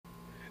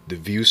The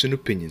views and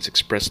opinions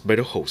expressed by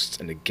the hosts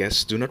and the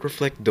guests do not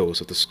reflect those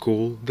of the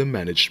school, the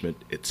management,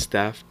 its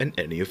staff, and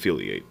any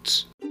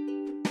affiliates.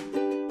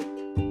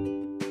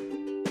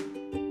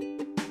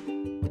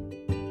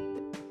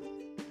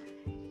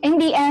 In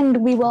the end,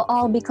 we will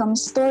all become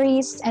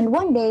stories, and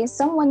one day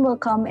someone will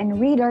come and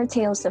read our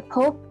tales of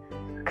hope,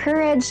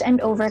 courage, and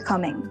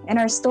overcoming. And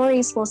our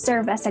stories will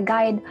serve as a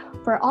guide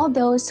for all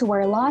those who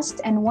are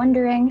lost and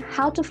wondering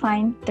how to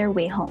find their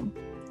way home.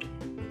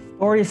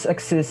 Stories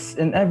exist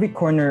in every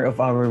corner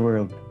of our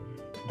world.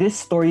 These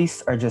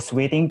stories are just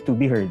waiting to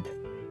be heard.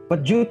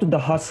 But due to the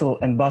hustle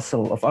and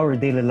bustle of our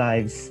daily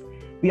lives,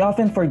 we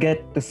often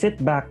forget to sit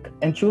back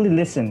and truly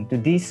listen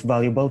to these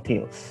valuable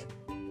tales.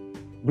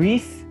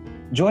 Breathe,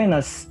 join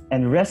us,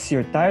 and rest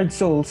your tired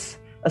souls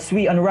as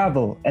we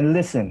unravel and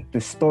listen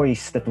to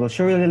stories that will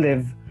surely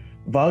live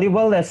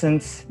valuable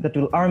lessons that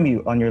will arm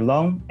you on your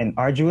long and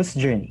arduous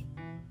journey.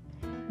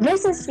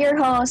 This is your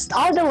host,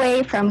 all the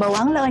way from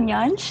Bawang La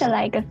Union,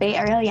 Shalay Cafe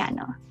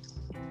Arellano.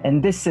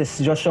 And this is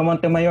Joshua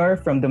Montemayor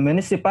from the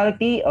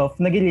municipality of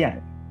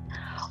Nagilian.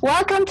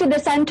 Welcome to the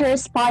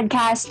Centaurs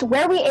podcast,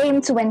 where we aim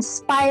to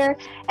inspire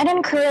and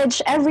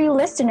encourage every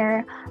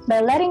listener by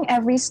letting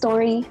every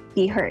story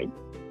be heard.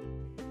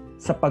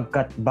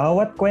 Sapagkat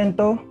bawat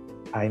kwento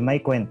ay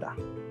may kwenta.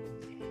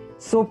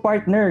 So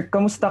partner,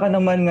 kamusta ka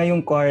naman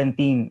ngayong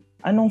quarantine?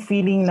 Anong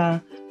feeling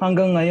na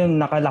hanggang ngayon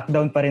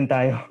naka-lockdown pa rin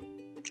tayo?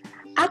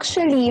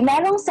 Actually,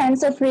 merong sense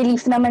of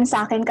relief naman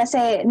sa akin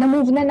kasi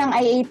na-move na ng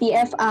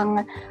IATF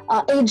ang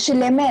age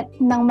limit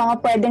ng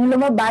mga pwedeng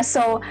lumabas.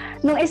 So,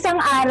 nung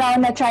isang araw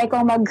na-try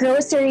kong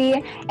mag-grocery,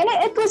 and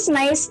it was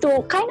nice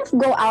to kind of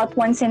go out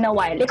once in a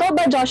while. Ikaw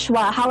ba,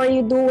 Joshua? How are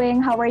you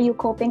doing? How are you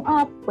coping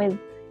up with,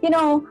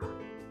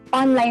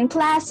 online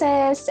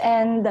classes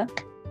and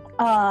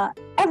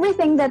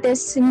everything that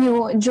is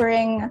new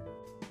during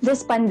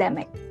this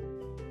pandemic?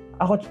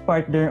 Ako,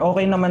 partner,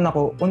 okay naman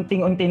ako.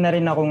 Unting-unti na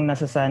rin akong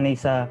nasasanay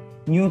sa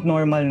new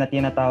normal na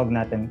tinatawag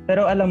natin.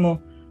 Pero alam mo,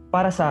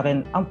 para sa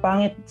akin, ang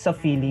pangit sa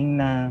feeling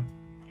na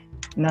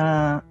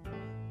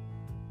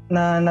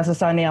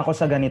nasasanay ako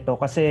sa ganito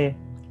kasi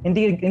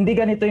hindi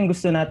ganito yung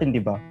gusto natin,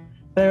 di ba?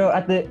 Pero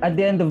at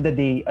the end of the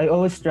day, I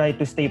always try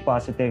to stay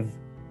positive.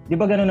 Di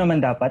ba ganun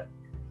naman dapat?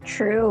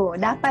 True.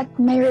 Dapat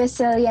may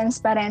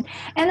resilience pa rin.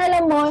 And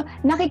alam mo,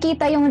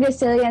 nakikita yung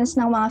resilience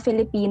ng mga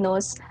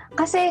Filipinos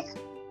kasi,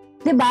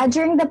 diba,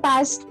 during the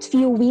past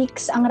few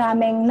weeks, ang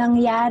raming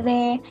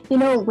nangyari,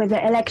 with the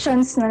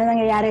elections na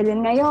nangyayari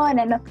din ngayon,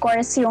 and of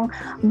course, yung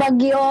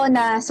bagyo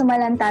na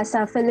sumalanta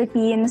sa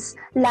Philippines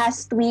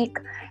last week.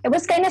 It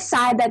was kind of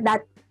sad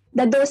that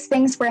those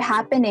things were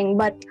happening,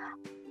 but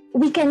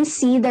we can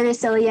see the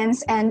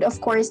resilience and,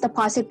 of course, the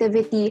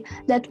positivity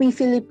that we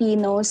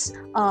Filipinos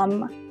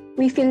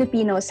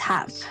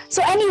have.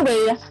 So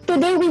anyway,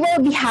 today we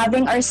will be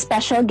having our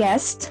special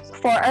guest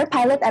for our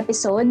pilot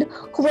episode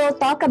who will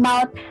talk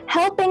about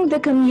helping the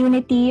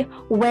community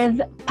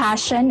with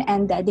passion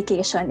and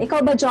dedication.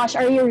 Ikaw ba, Josh,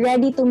 are you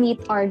ready to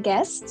meet our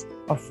guest?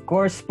 Of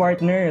course,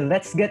 partner.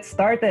 Let's get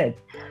started.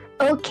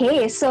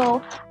 Okay, so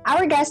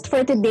our guest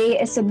for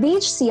today is a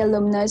BHC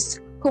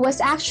alumnus who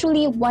was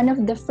actually one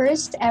of the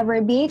first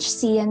ever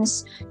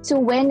BHCians to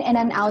win in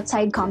an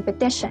outside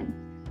competition,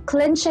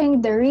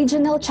 clinching the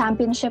regional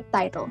championship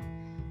title.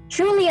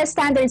 Truly a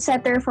standard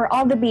setter for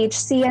all the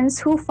BHCians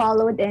who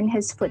followed in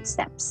his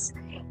footsteps.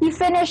 He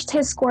finished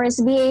his course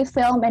BA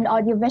Film and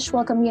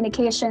Audiovisual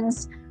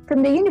Communications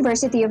from the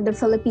University of the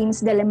Philippines,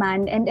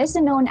 Diliman, and is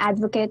a known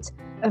advocate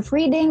of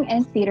reading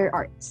and theater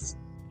arts.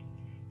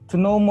 To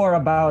know more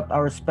about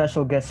our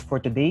special guest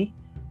for today,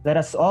 let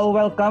us all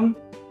welcome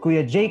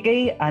Kuya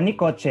JK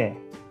Anicoche.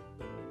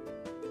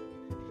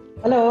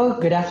 Hello,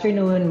 good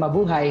afternoon,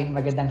 mabuhay,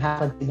 magandang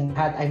hapon sa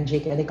lahat. I'm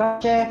Jake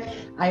Alicoche.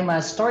 I'm a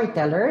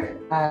storyteller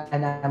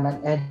and I'm an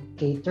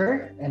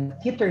educator and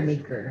theater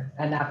maker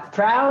and I'm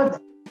proud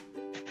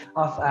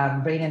of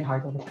Brain and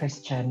Heart of a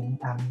Christian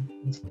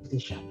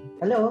institution.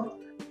 Hello.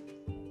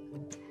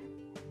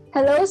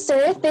 Hello,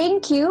 sir.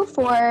 Thank you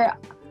for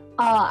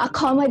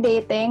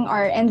accommodating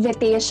our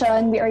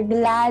invitation. We are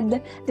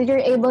glad that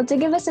you're able to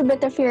give us a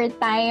bit of your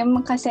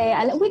time kasi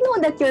we know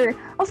that you're,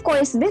 of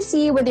course,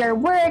 busy with your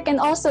work and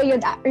also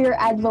your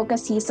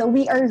advocacy. So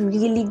we are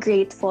really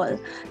grateful.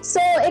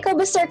 So, ikaw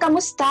ba, sir,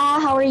 kamusta?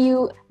 How are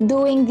you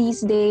doing these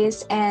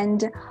days?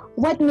 And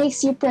what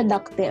makes you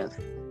productive?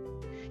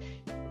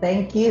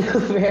 Thank you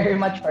very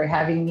much for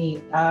having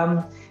me.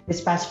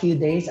 This past few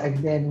days,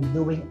 I've been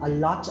doing a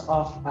lot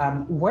of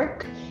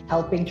work,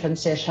 helping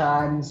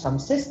transition some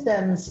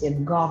systems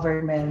in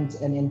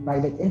government and in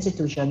private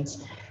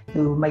institutions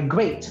to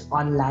migrate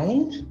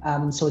online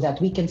so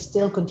that we can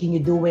still continue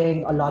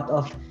doing a lot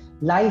of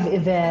live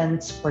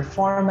events,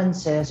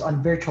 performances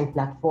on virtual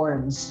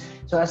platforms.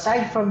 So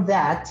aside from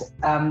that,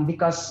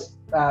 because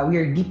we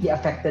are deeply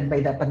affected by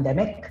the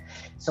pandemic,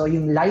 so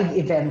yung live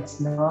events,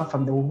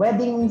 from the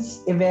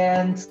weddings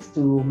events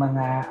to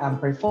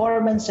mga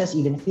performances,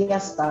 even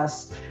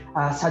fiestas,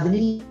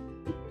 suddenly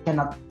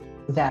cannot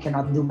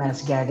do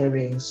mass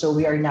gatherings. So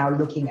we are now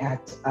looking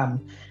at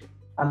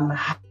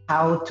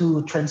how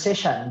to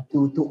transition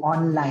to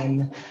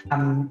online.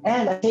 And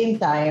at the same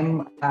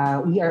time,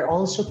 we are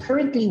also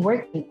currently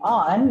working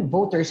on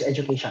voters'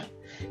 education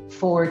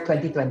for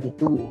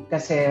 2022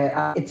 kasi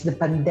it's the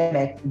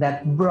pandemic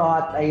that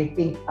brought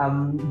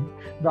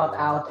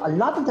out a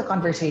lot of the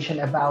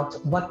conversation about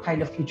what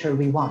kind of future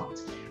we want,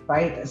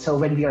 right? So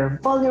when we are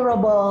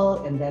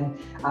vulnerable, and then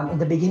in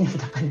the beginning of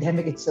the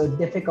pandemic, it's so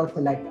difficult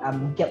to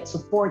get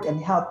support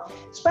and help,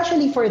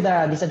 especially for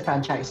the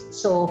disenfranchised.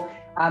 So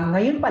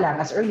ngayon pa lang,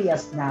 as early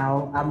as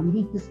now,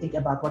 we need to think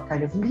about what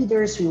kind of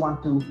leaders we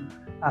want to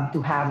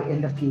have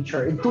in the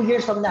future. In 2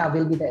 years from now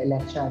will be the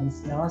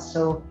elections, no?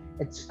 So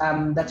it's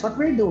that's what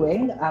we're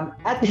doing.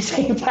 At the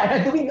same time,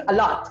 I'm doing a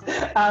lot.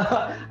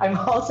 I'm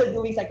also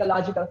doing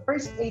psychological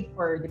first aid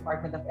for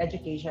Department of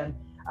Education,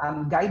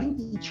 guiding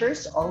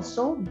teachers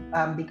also,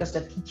 because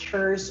the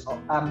teachers,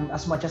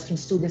 as much as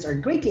students are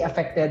greatly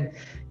affected,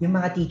 yung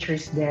mga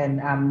teachers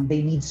then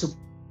they need support.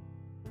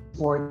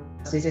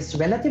 This is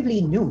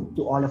relatively new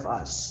to all of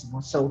us.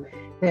 So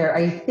there,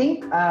 I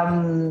think,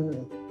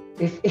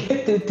 if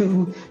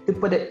to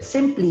put it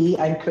simply,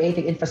 I'm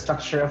creating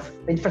infrastructures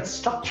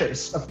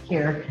of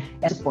care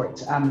and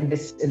support in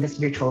this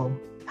virtual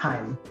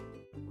time.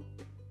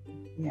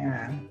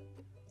 Yeah.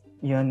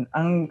 Yun,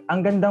 ang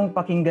gandang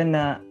pakinggan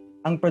na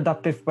ang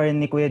productive pa rin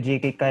ni Kuya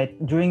JK kahit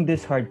during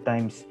these hard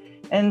times.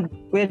 And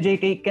Kuya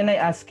JK, can I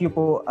ask you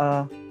po,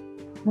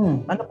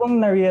 ano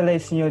pong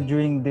na-realize nyo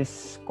during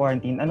this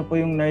quarantine? Ano po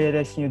yung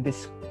na-realize nyo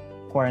this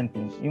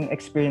quarantine? Yung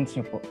experience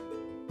nyo po?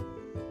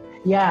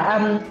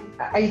 Yeah,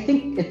 I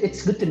think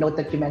it's good to note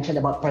that you mentioned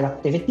about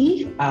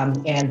productivity.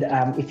 And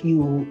if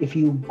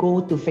you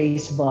go to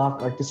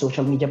Facebook or to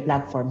social media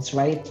platforms,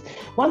 right?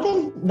 One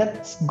thing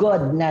that's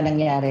good na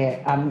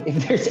nangyari, if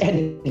there's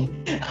any,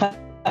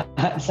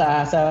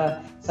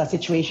 sa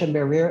situation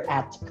where we're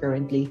at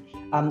currently,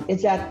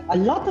 is that a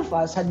lot of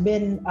us had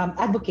been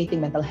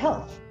advocating mental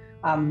health.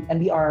 And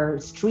we are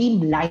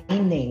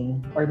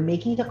streamlining or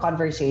making the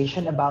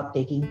conversation about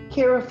taking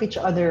care of each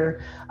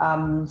other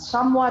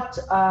somewhat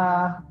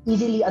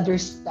easily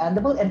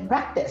understandable and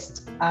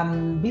practiced.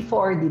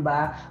 Before, di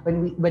ba,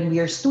 when we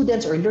are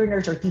students or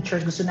learners or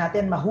teachers, gusto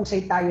natin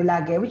mahusay tayo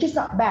lagi, which is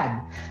not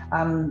bad.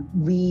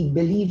 We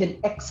believe in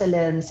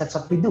excellence. That's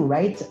what we do,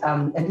 right?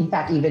 And in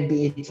fact, even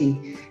BAT,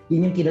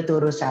 yun yung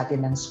tinuturo sa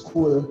atin ng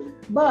school.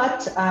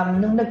 But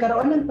nung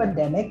nagkaroon ng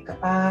pandemic,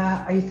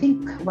 I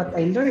think what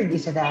I learned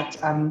is that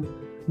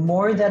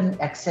more than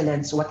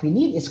excellence, what we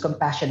need is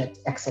compassionate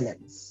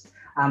excellence.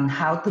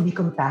 How to be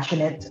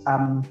compassionate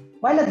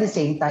while at the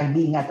same time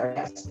being at our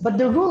best.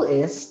 But the rule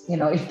is,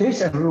 if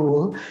there's a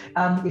rule,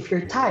 if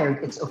you're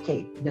tired, it's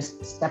okay.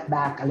 Just step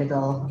back a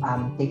little,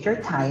 take your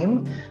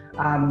time.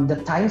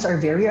 The times are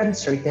very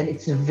uncertain.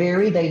 It's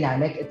very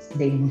dynamic. It's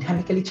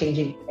dynamically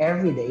changing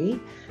every day.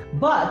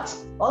 But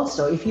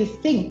also, if you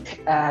think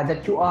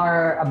that you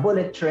are a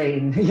bullet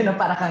train,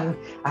 para kang,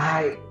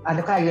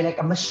 you're like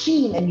a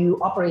machine and you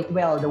operate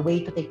well, the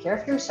way to take care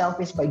of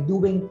yourself is by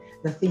doing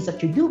the things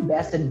that you do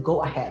best and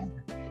go ahead.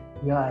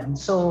 Yun.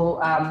 So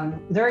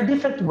there are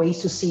different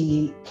ways to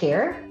see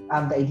care,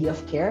 the idea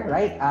of care,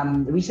 right?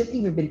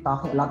 Recently, we've been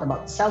talking a lot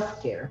about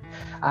self-care.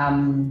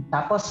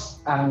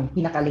 Tapos, ang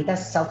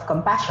pinakalitas,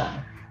 self-compassion.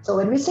 So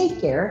when we say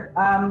care,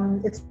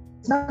 it's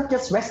not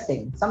just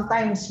resting.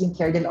 Sometimes yung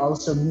care then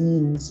also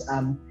means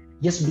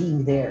just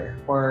being there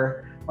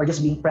or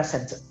just being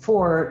present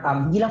for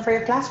hindi lang for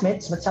your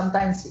classmates, but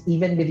sometimes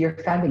even with your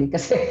family,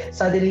 kasi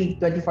suddenly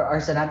 24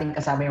 hours na natin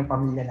kasama yung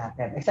pamilya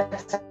natin,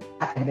 except sa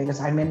akin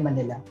because I'm in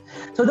Manila.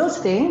 So those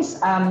things,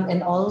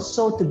 and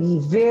also to be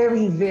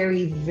very,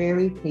 very,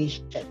 very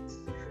patient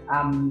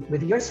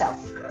with yourself,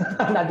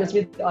 not just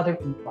with other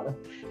people,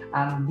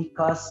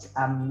 because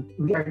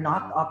we are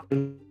not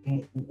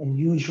operating in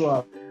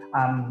usual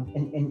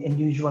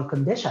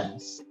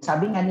conditions.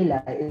 Sabi nga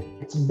nila,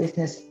 it's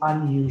business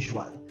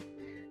unusual.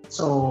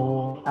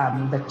 So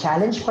the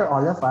challenge for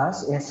all of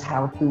us is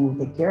how to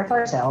take care of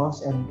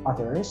ourselves and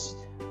others.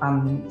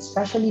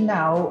 Especially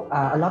now,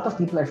 a lot of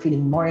people are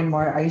feeling more and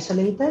more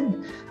isolated,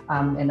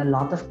 and a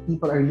lot of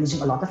people are losing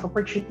a lot of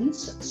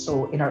opportunities.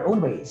 So in our own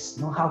ways,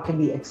 how can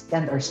we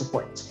extend our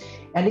support?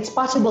 And it's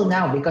possible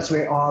now because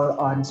we're all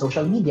on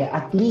social media,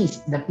 at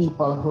least the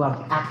people who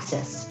have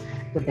access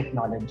to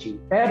technology.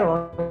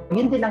 Pero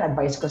yun din ang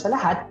advice ko sa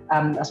lahat,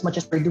 as much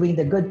as we're doing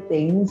the good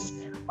things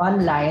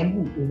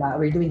online,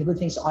 we're doing the good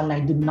things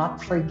online, do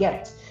not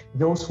forget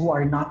those who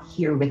are not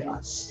here with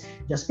us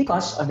just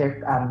because of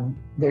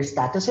their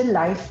status in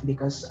life,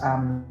 because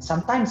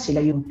sometimes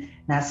sila yung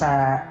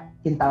nasa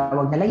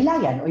tinatawag na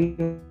laylayan o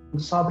yung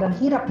sobrang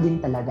hirap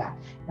din talaga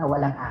na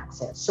walang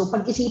access. So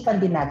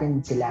pag-isipan din natin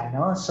sila,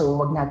 no? So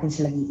wag natin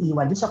silang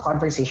iiwan dun sa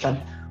conversation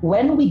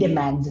when we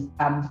demand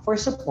for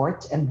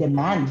support and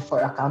demand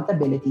for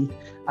accountability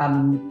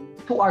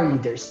to our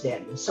leaders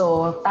din.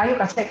 So tayo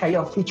kasi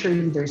kayo, future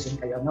leaders din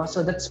kayo, no?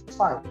 So that's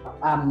part.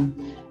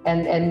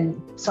 And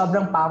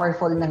sobrang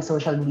powerful ng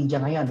social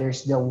media ngayon.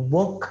 There's the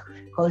woke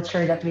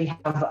culture that we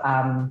have.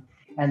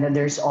 And then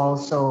there's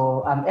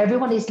also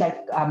everyone is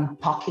like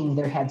talking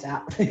their heads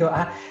out.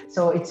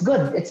 So it's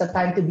good. It's a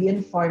time to be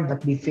informed,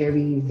 but be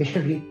very,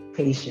 very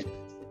patient.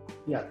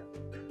 Yeah.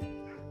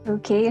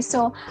 Okay,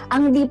 so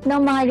ang deep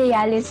ng mga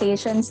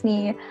realizations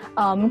ni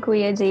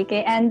Kuya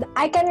JK, and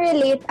I can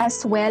relate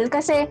as well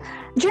kasi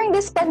during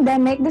this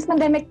pandemic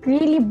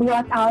really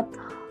brought out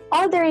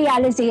all the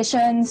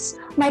realizations,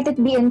 might it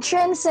be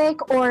intrinsic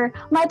or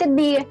might it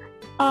be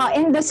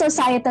in the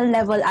societal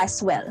level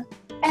as well.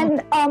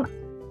 And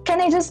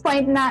can I just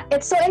point na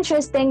it's so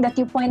interesting that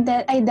you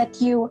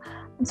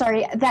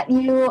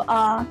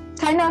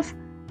kind of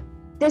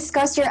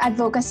discuss your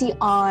advocacy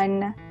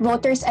on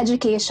voters'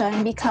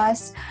 education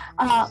because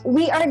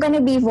we are going to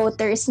be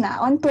voters na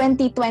on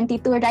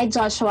 2022, right,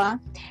 Joshua?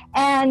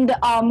 And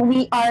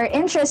we are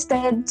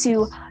interested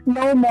to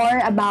know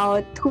more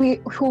about who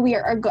we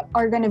are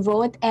going to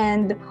vote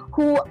and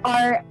who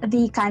are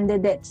the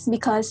candidates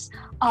because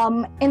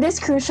in this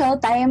crucial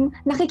time,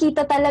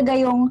 nakikita talaga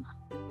yung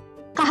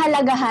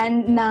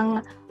kahalagahan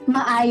ng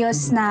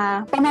maayos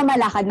na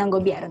pamamalakad ng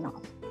gobyerno.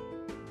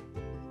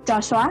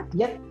 Joshua?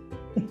 Yep.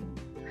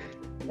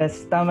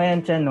 Yes, tama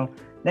yan, Chen, no?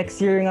 Next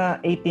year nga,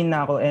 18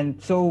 na ako.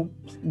 And so,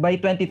 by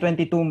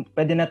 2022,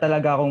 pwede na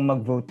talaga akong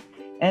mag-vote.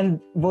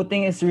 And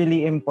voting is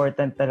really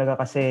important talaga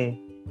kasi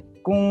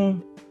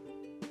kung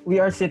we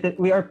are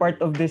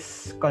part of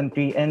this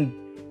country and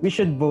we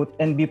should vote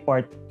and be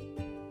part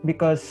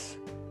because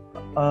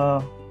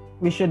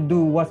we should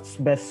do what's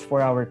best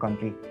for our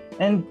country.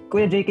 And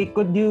Kuya JK,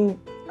 could you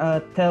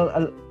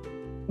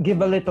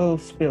give a little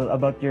spill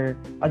about your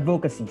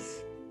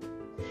advocacies?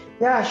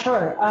 Yeah,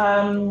 sure.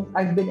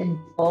 I've been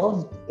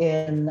involved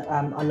in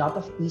a lot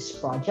of peace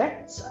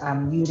projects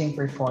using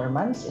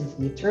performance and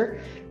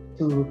theater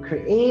to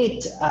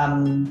create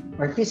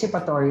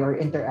participatory or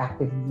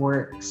interactive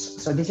works.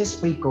 So this is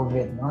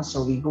pre-COVID, no?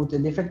 So we go to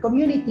different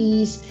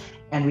communities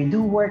and we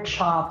do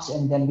workshops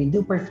and then we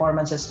do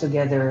performances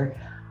together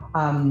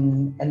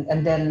and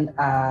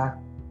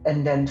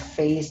then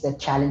face the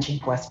challenging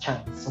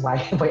questions.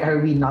 Why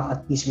are we not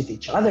at peace with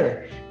each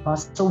other?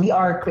 So we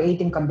are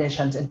creating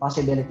conditions and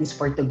possibilities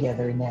for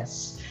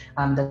togetherness.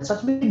 That's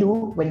what we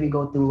do when we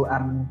go to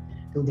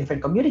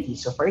different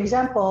communities. So for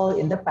example,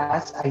 in the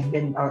past,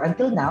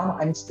 until now,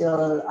 I'm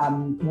still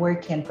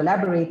working,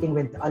 collaborating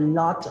with a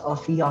lot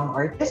of young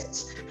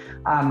artists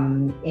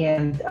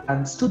and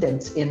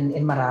students in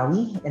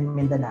Marawi, in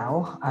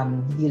Mindanao,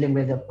 dealing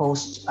with the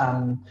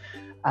post-Marawi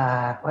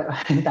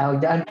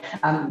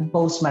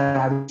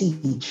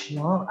siege,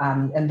 no?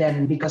 And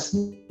then because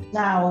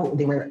now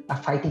they were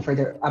fighting for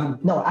their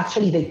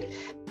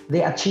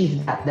they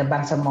achieved that, the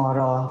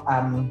Bangsamoro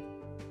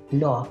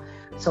law.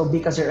 So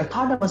because they're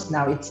autonomous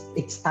now,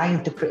 it's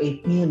time to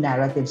create new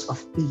narratives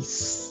of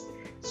peace.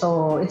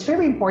 So it's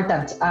very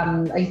important.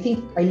 I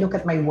think I look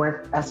at my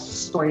work as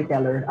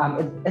storyteller.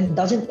 It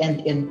doesn't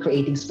end in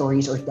creating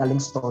stories or telling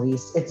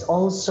stories. It's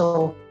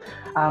also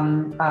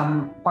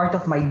part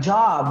of my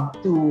job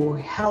to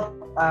help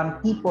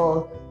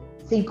people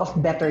think of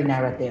better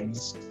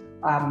narratives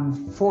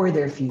for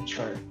their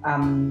future.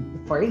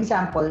 For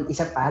example,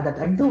 isa pa that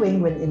I'm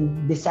doing when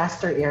in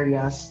disaster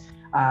areas,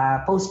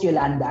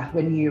 post-Yolanda,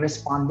 when we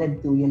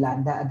responded to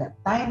Yolanda at that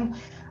time.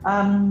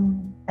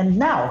 And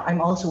now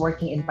I'm also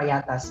working in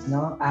Payatas,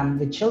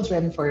 with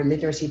children for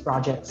literacy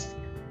projects.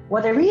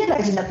 What I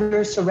realized is that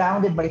we're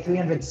surrounded by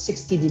 360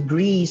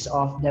 degrees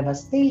of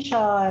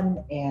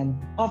devastation and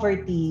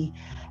poverty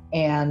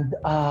and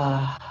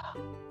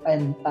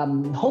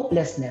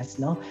hopelessness.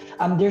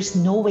 There's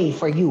no way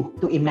for you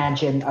to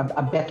imagine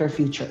a better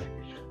future.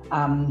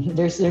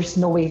 There's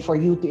no way for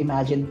you to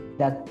imagine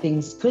that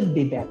things could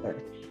be better.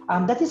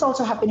 That is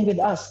also happening with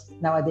us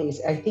nowadays.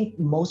 I think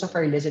most of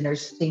our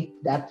listeners think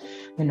that,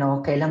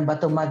 kailan ba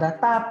ito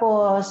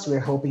matatapos?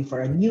 We're hoping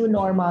for a new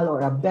normal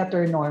or a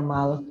better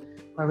normal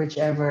or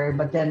whichever.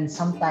 But then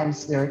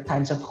sometimes there are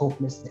times of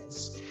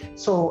hopelessness.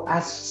 So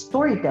as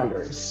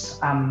storytellers,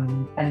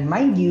 and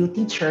mind you,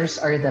 teachers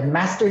are the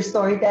master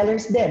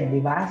storytellers then, di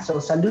ba? So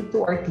salute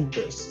to our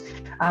teachers.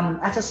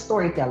 As a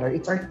storyteller,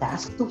 it's our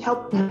task to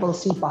help people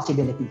see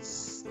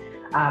possibilities.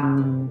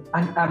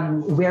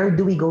 Where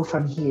do we go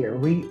from here?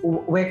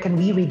 Where can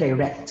we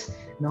redirect?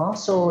 No?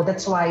 So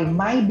that's why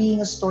my being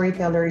a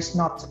storyteller is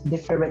not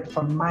different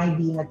from my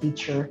being a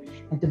teacher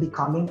and to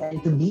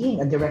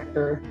being a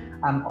director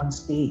on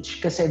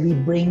stage. Because we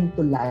bring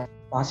to life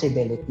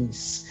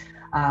possibilities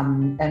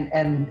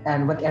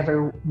and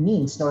whatever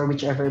means or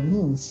whichever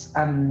means.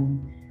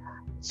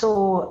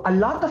 So a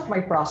lot of my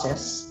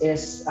process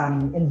is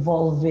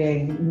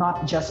involving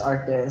not just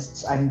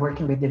artists. I'm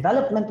working with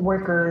development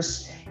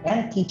workers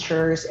and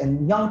teachers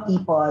and young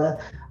people,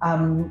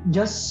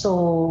 just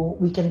so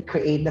we can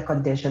create the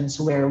conditions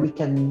where we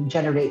can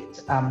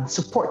generate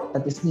support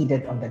that is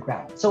needed on the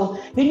ground. So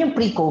yun yung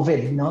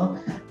pre-COVID,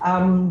 no?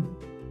 And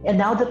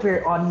now that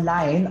we're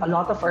online, a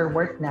lot of our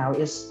work now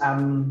is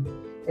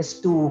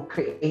to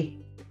create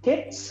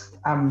kits,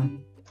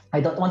 I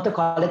don't want to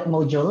call it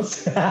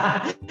modules.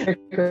 We're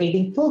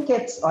creating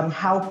toolkits on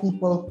how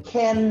people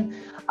can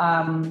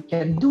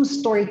do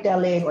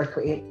storytelling or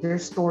create their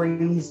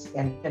stories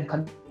and can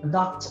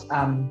conduct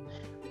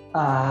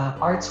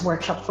arts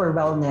workshop for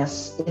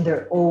wellness in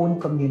their own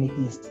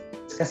communities.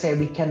 Kasi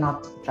we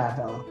cannot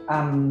travel.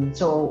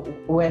 So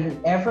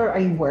whenever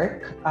I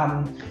work,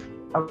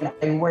 when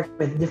I work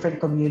with different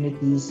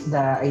communities,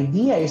 the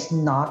idea is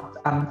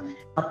not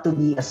to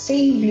be a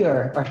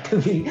savior or to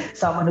be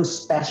someone who's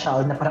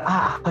special na parang,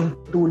 ako yung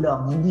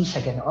tulong. Hindi siya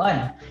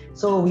ganoon.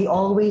 So we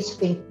always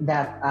think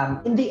that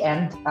in the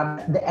end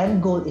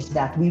goal is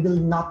that we will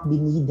not be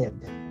needed.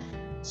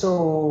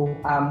 So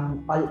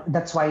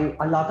that's why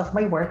a lot of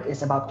my work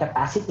is about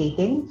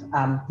capacitating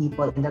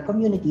people in the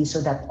community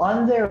so that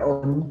on their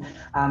own,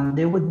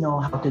 they would know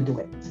how to do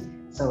it.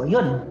 So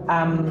yun.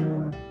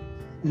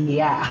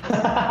 Yeah.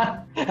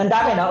 Ang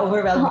dami, no?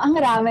 Overwhelming. Ang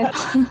rami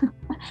po.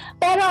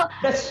 Pero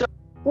That's so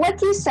what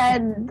you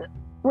said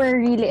were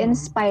really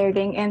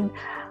inspiring, and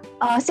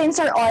since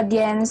our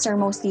audience are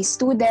mostly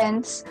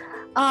students,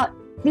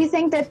 do you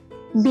think that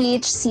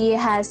BHC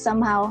has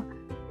somehow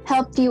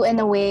helped you in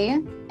a way,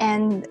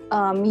 and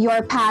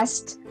your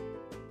past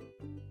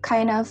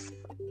kind of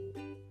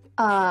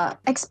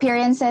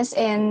experiences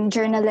in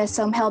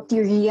journalism helped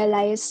you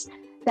realize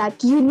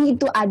that you need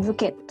to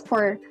advocate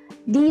for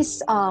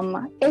these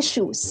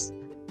issues?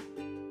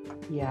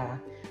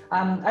 Yeah.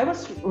 I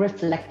was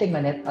reflecting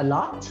on it a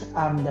lot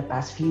the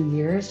past few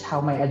years, how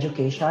my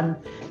education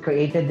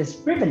created this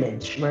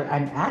privilege where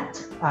I'm at,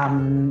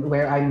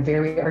 where I'm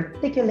very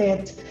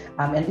articulate,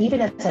 and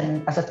even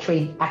as a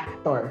trained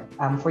actor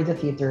for the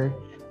theater,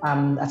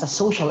 as a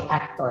social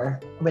actor,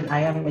 when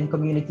I am in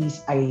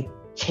communities, I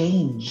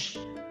change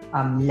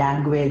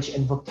language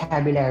and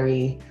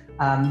vocabulary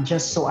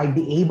just so I'd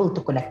be able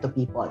to connect to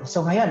people.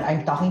 So ngayon,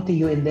 I'm talking to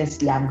you in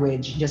this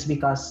language just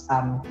because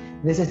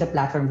this is the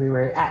platform we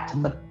were at.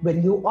 But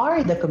when you are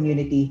the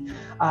community,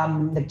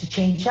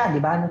 nag-change siya, di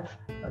ba?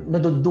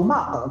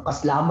 Naduduma,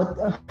 kaslamot,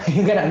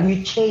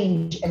 you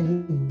change and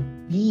you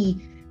be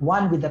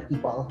one with the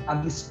people.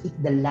 You speak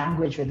the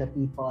language with the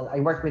people. I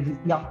work with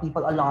young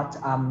people a lot,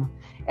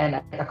 and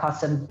I'm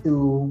accustomed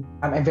to.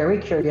 I'm very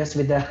curious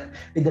with the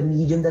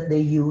medium that they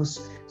use.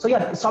 So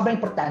yeah,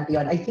 sobrang importante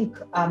yun. I think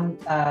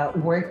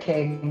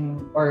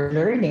working or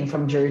learning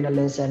from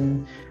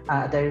journalism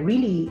at a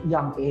really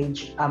young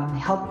age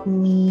helped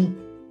me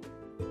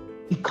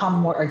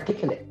become more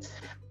articulate.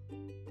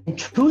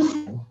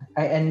 Truth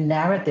and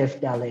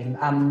narrative telling.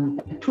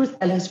 Truth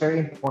telling is very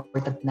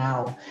important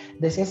now.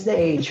 This is the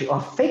age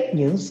of fake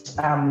news.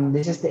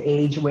 This is the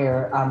age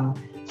where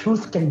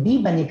truth can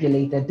be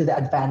manipulated to the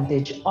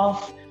advantage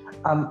of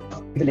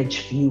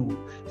privileged few.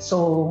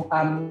 So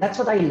that's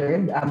what I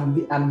learned.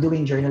 I'm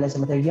doing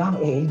journalism at a young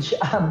age,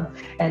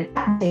 and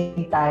at the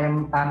same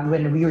time,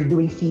 when we were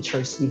doing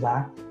features,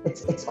 diba,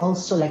 it's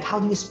also like how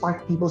do you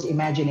spark people's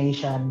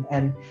imagination,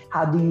 and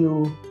how do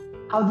you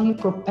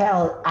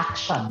propel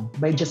action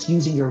by just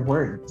using your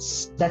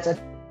words? That's a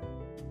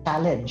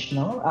challenge,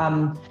 no?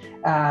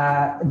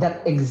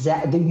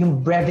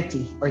 Yung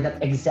brevity or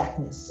that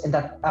exactness, and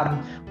that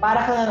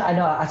para kang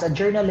as a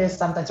journalist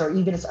sometimes, or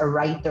even as a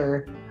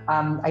writer,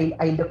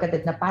 I look at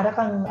it na para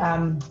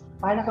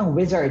kang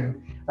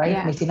wizard, right?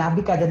 Yeah. May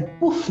sinabi ka, then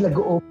poof,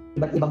 nag-o-open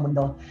iba't ibang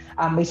mundo.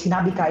 May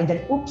sinabi ka, and then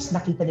oops,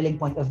 nakita nila yung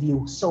point of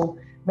view. So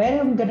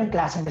meron ganung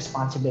klaseng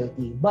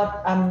responsibility.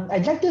 But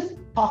I'd like to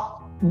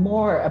talk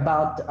more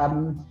about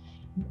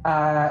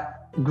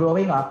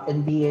growing up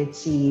in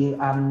BHC,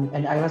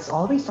 and I was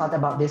always thought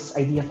about this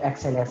idea of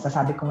excellence.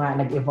 Nasabi ko nga,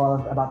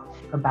 nag-evolve about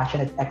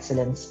compassionate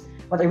excellence.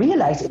 What I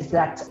realized is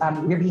that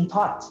we're being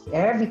taught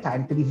every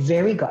time to be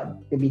very good,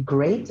 to be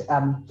great,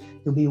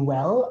 to be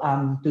well,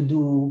 to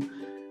do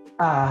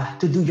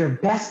your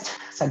best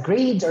sa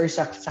grades or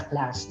sa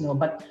class. No,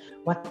 but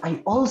what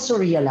I also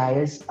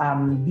realized,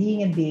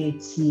 being in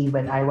BHC,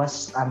 when I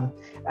was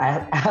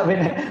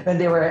when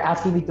they were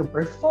asking me to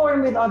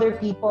perform with other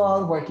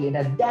people, working in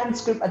a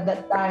dance group at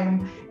that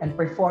time, and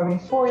performing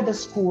for the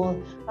school,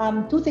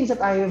 two things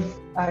that I've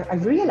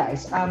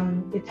realized.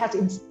 It has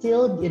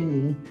instilled in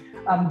me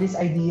this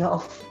idea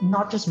of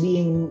not just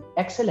being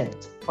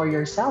excellent for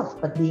yourself,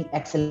 but being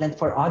excellent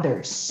for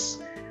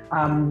others.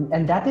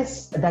 And that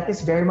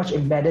is very much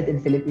embedded in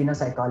Filipino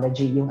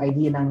psychology, yung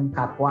idea ng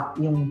kapwa,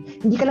 yung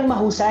hindi ka lang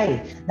mahusay,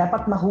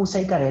 dapat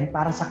mahusay ka rin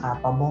para sa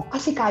kapwa mo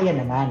kasi kaya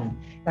naman.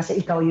 Kasi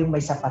ikaw yung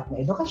may sapat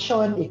na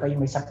edukasyon, ikaw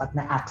yung may sapat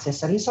na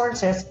access sa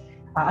resources.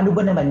 Ano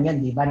ba naman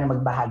yan, di ba, na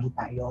magbahagi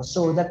tayo.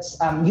 So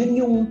that's yun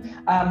yung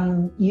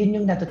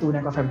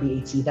natutunan ko from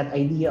BHC, that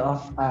idea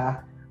of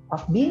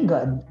being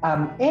good,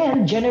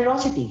 and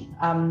generosity,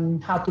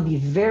 how to be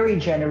very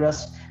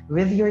generous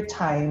with your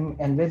time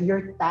and with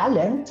your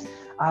talent,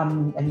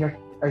 and your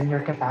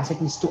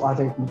capacities to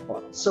other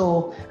people.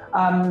 So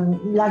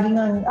lagi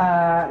ngang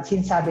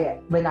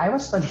sinasabi when I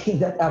was studying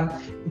that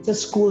it's a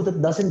school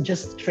that doesn't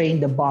just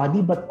train the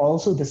body but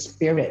also the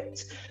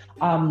spirit.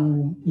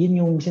 Yun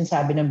yung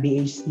sinasabi ng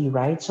BHC,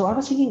 right? So I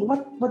was thinking,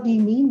 what do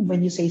you mean when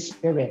you say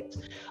spirit?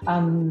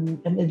 And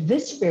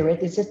this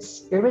spirit is its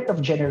spirit of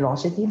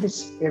generosity, the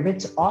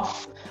spirit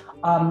of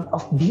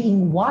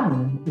being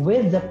one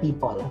with the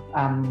people,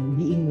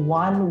 being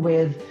one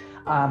with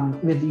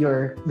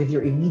your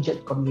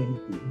immediate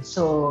community.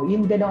 So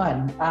yung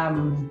ganoon,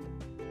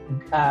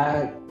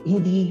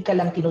 hindi ka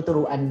lang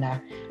tinuturuan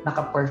na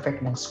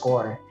naka-perfect ng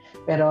score.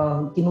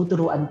 Pero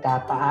tinuturuan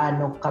ka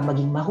paano ka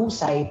maging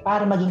mahusay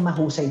para maging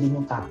mahusay din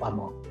yung kapwa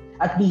mo.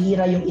 At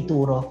bihira yung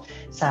ituro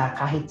sa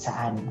kahit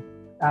saan,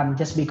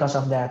 just because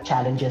of the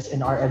challenges in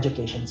our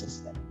education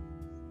system.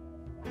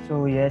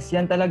 So yes,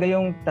 yan talaga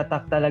yung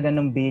tatak talaga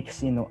ng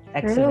BHC, no?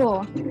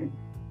 Excellent. True.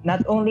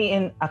 Not only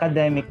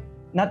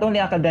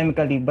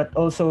academically, but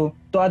also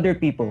to other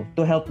people,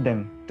 to help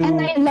them. And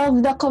I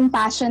love the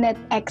compassionate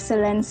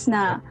excellence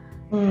na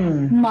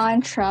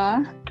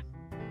mantra.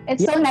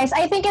 It's so nice.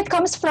 I think it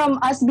comes from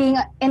us being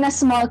in a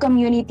small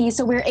community,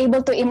 so we're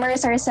able to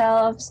immerse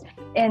ourselves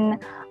in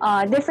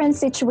different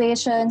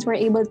situations. We're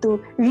able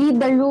to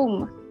read the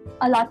room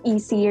a lot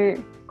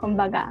easier.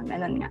 Kumbaga,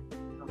 ganun nga.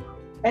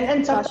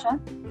 And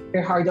sometimes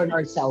we're hard on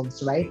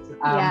ourselves, right?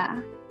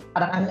 Yeah.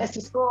 Parang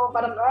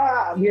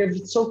we're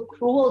so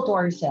cruel to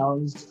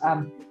ourselves.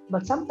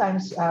 But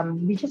sometimes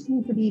we just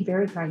need to be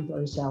very kind to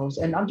ourselves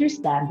and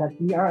understand that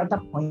we are at a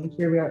point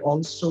where we are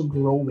also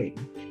growing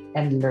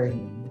and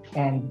learning,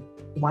 and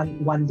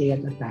one day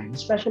at a time.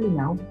 Especially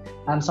now,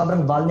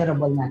 sobrang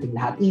vulnerable natin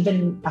lahat.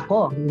 Even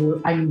ako,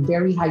 I'm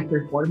very high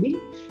performing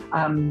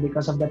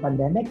because of the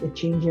pandemic. It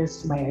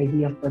changes my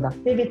idea of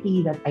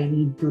productivity, that I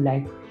need to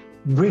like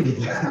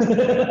breathe.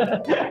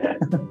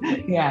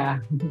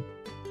 Yeah.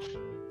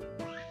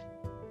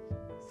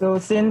 So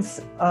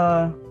since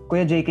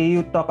Kuya JK,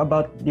 you talk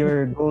about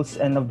your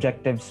goals and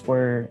objectives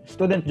for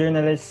student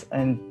journalists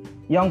and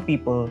young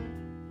people,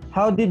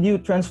 how did you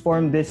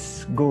transform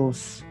these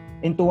goals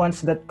into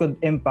ones that could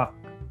impact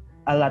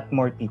a lot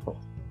more people?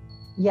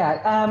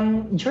 Yeah,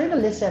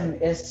 journalism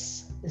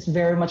is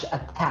very much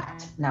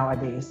attacked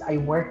nowadays. I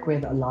work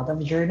with a lot of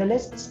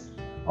journalists,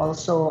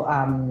 also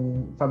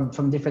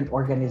from different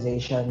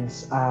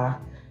organizations.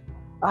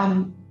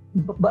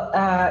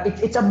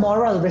 It's a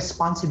moral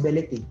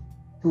responsibility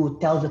to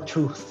tell the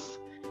truth.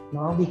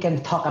 No, we can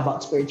talk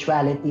about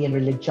spirituality and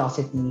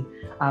religiosity,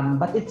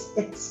 but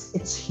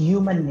it's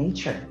human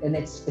nature, and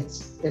it's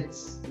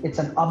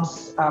an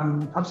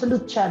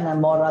absolute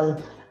moral,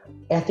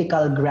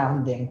 ethical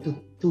grounding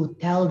to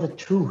tell the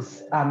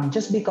truth.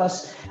 Just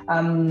because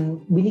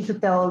we need to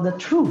tell the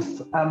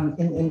truth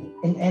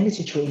in any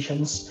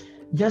situations,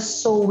 just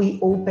so we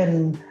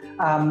open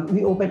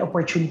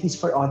opportunities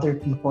for other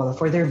people,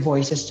 for their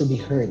voices to be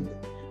heard.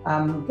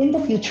 In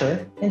the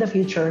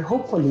future,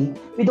 hopefully,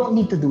 we don't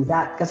need to do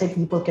that because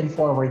people can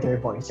forward their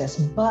voices.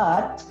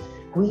 But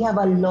we have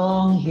a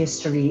long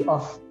history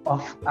of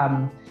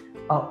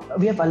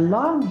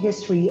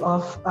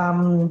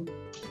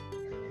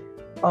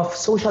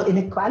social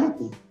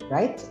inequality,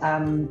 right?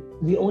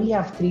 We only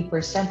have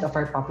 3% of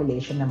our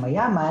population na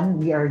mayaman.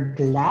 We are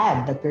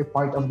glad that we're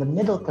part of the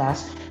middle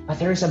class, but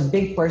there is a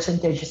big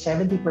percentage,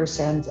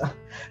 70%,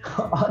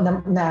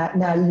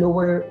 na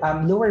lower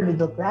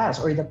middle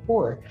class or the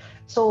poor.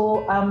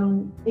 So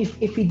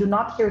if we do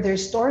not hear their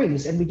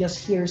stories and we just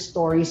hear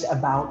stories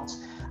about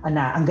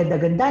ang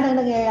ganda-ganda na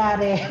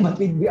nangyayari, but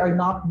we are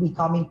not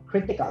becoming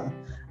critical,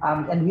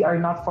 and we are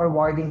not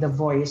forwarding the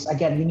voice.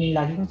 Again, yun yung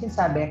lagi kong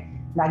sinasabi,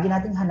 lagi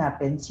nating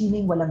hanapin sino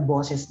yung walang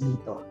boses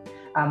dito.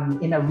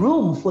 In a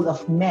room full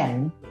of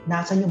men,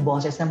 nasan yung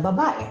boses ng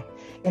babae?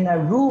 In a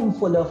room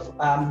full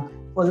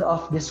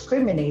of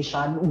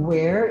discrimination,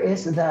 where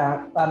is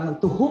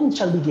to whom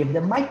shall we give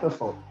the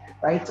microphone?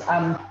 Right?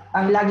 Ang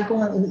lagi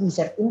kong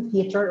iniisip in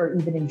theater or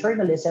even in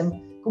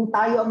journalism, kung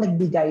tayo ang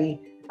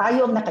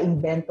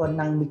naka-invento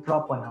ng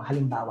mikropono,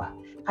 halimbawa,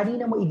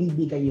 kanina mo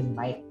ibibigay yung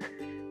mic?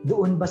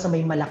 Doon ba sa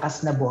may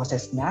malakas na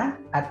boses na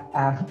at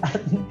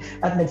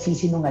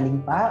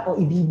nagsisinungaling pa, o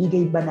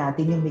ibibigay ba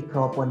natin yung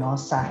mikropono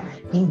sa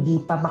hindi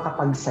pa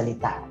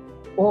makapagsalita?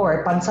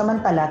 Or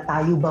pansamantala,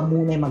 tayo ba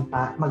muna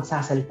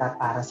magsasalita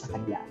para sa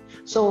kanila?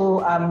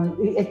 So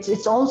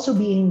it's also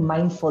being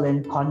mindful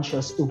and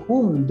conscious to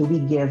whom do we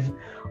give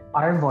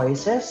our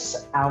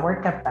voices,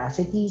 our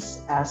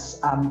capacities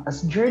as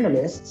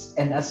journalists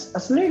and as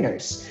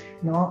learners.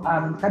 No,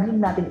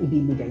 kanino natin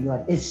ibibigay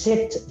yun? Is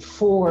it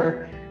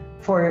for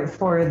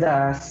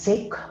the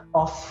sake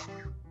of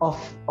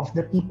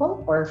the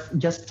people, or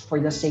just for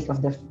the sake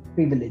of the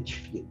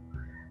privileged few?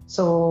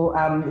 So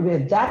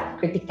with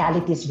that,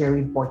 criticality is very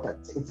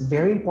important. It's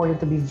very important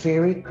to be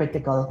very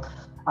critical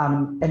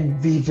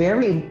and be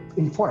very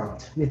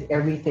informed with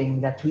everything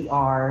that we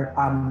are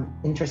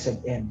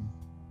interested in.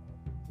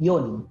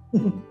 Yun.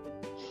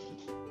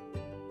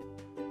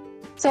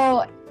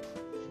 So,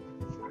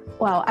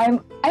 wow, I'm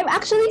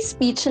actually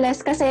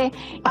speechless kasi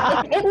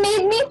it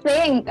made me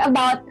think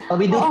about,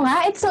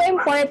 it's so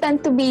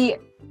important to be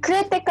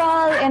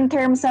critical in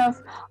terms of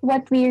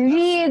what we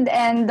read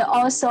and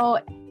also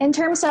in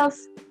terms of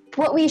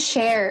what we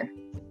share.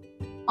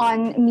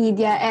 on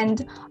media.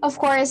 And of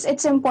course,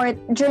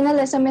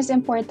 journalism is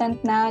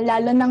important na,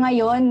 lalo na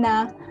ngayon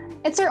na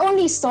it's our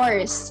only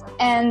source.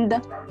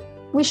 And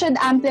we should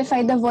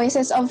amplify the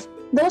voices of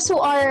those who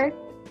are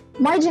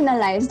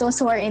marginalized, those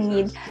who are in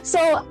need.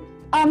 So,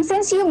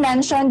 since you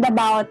mentioned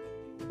about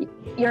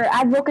your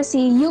advocacy,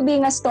 you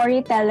being a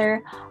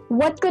storyteller,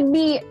 what do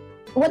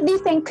you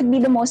think could be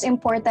the most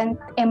important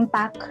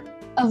impact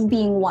of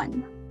being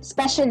one,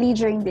 especially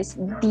during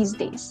these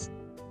days?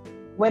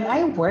 When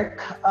I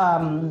work,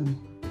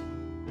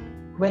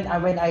 when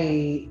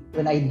I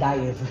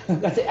dive,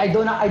 kasi I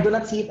do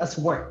not see it as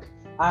work.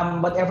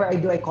 Whatever I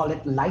do, I call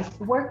it life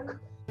work.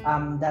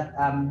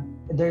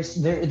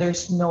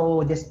 There's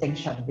no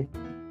distinction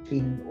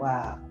between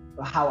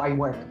how I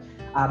work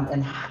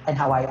and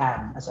how I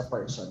am as a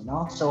person.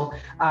 No, so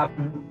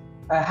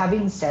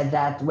having said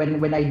that,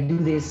 when I do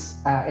these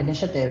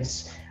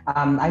initiatives,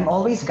 I'm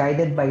always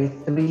guided by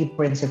three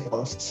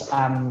principles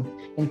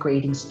in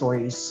creating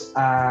stories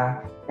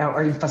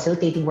or in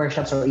facilitating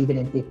workshops or even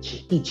in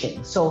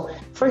teaching. So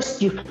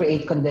first, you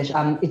create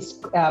conditions.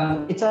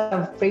 It's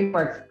a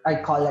framework I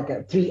call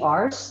like 3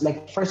 R's.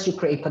 Like first, you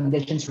create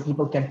conditions where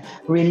people can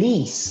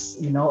release,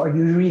 or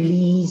you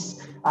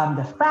release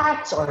the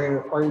facts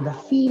or the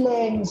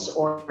feelings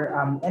or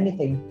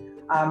anything.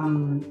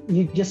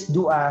 You just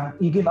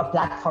you give a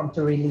platform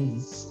to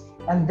release.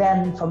 And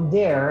then from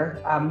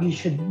there, you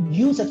should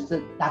use it as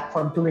a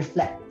platform to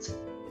reflect.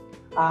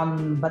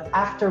 But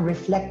after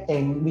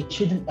reflecting, we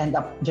shouldn't end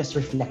up just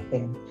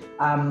reflecting.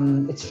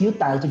 It's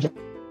futile to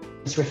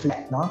just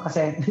reflect, no?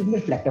 Kasi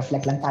reflect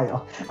lang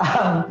tayo.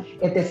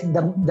 It is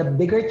the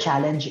bigger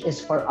challenge is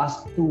for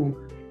us to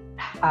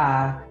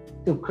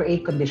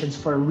create conditions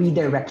for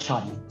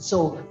redirection.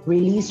 So,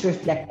 release,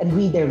 reflect, and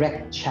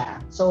redirect siya.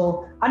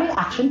 So, ano yung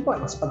action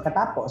points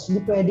pagkatapos?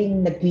 Hindi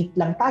pwedeng nag-tweet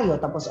lang tayo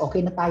tapos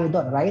okay na tayo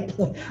doon, right?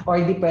 Or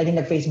hindi pwedeng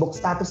nag-Facebook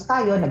status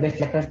tayo,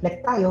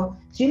 nag-reflect tayo.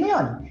 So, yun na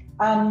yun.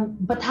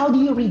 But how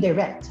do you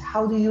redirect?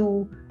 How do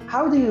you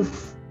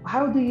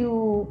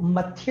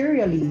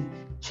materially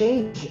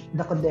change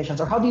the conditions,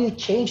 or how do you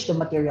change the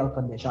material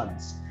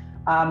conditions?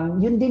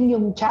 Yun din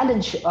yung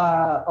challenge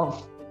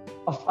of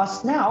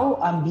us now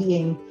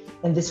being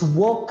in this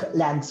woke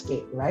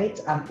landscape,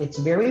 right? It's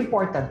very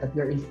important that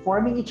we're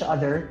informing each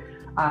other,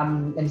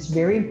 and it's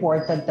very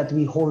important that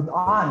we hold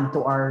on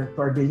to our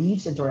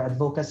beliefs and to our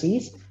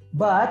advocacies.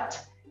 But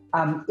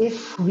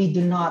if we do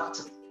not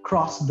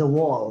cross the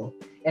wall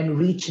and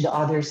reach the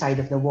other side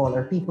of the wall,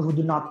 or people who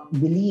do not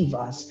believe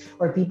us,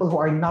 or people who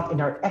are not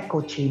in our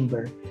echo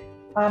chamber,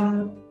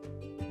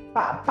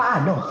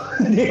 paano?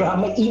 Di ba?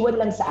 May iwan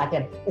lang sa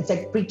atin. It's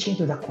like preaching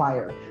to the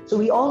choir. So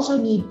we also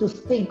need to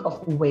think of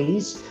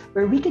ways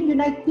where we can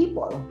unite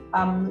people.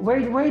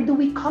 Where do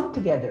we come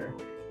together?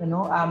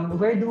 What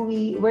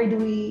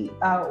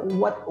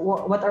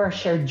are our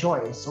shared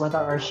joys? What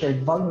are our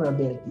shared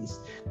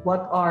vulnerabilities?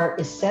 What are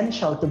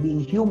essential to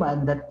being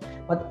human, that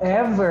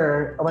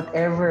whatever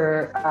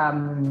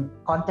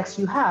context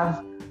you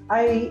have,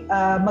 ay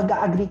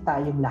mag-agree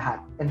tayong lahat.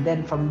 And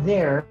then from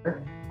there,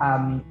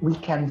 we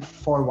can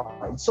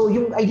forward. So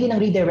yung idea ng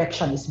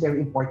redirection is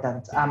very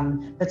important.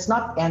 Let's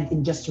not end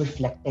in just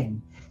reflecting.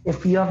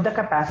 If you have the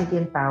capacity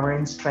and power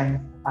and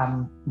strength,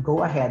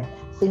 go ahead.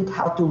 Think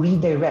how to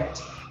redirect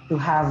to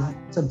have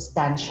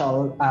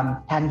substantial,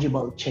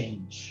 tangible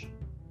change.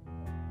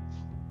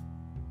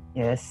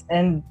 Yes,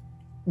 and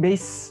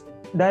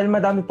dahil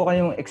madami po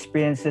kayong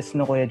experiences,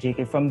 no, Kuya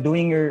JK, from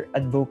doing your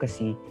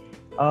advocacy,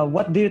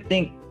 what do you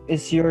think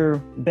is your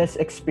best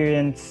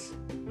experience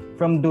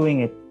from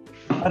doing it?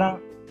 Parang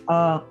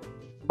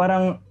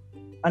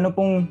ano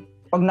pong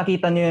pag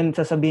nakita niyo yun,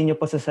 sasabihin niyo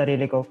po sa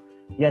sarili ko,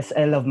 yes,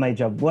 I love my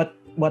job. What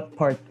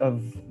part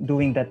of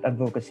doing that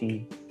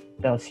advocacy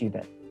tells you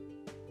that?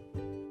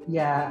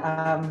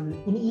 Yeah,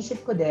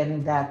 iniisip ko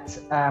din that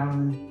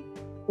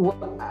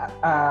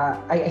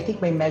I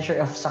think my measure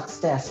of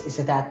success is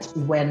that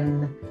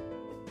when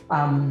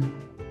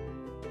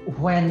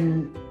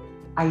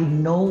I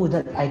know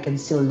that I can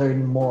still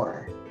learn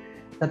more,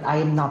 that I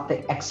am not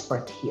the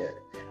expert here,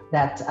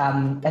 that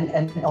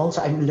and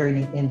also I'm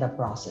learning in the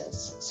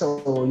process.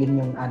 So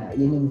yun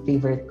yung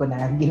favorite ko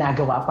na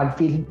ginagawa pag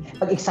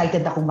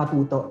excited akong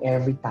matuto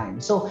every time.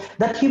 So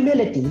that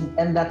humility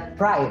and that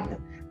pride,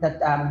 that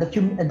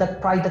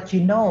pride that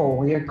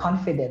you're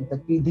confident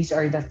that these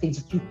are the things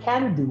that you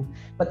can do,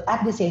 but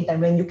at the same time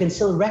when you can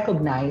still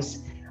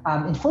recognize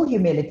in full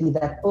humility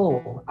that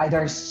there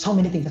are so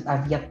many things that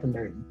I've yet to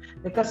learn,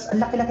 because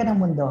ang laki-laki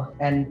ng mundo,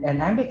 and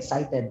I'm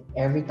excited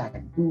every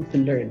time to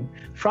learn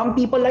from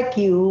people like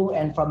you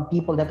and from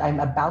people that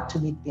I'm about to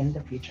meet in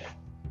the future.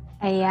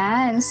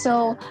 Ayan.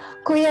 So,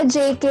 Kuya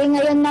JK,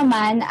 ngayon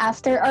naman,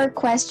 after our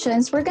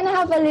questions, we're gonna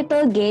have a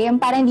little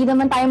game para hindi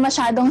naman tayo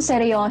masyadong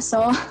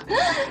seryoso.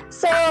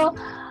 So,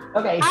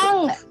 okay.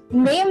 Ang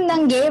name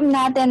ng game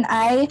natin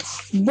ay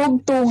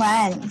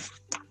Bugtungan.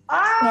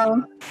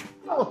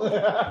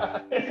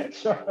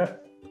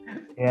 Sure.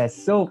 Yes.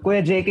 So,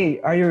 Kuya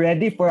JK, are you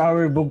ready for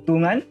our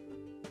Bugtungan?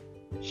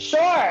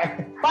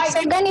 Sure! Fight!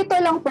 So ganito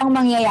lang po ang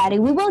mangyayari.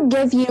 We will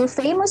give you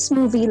famous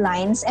movie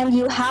lines and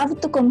you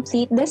have to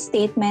complete the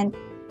statement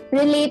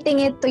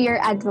relating it to your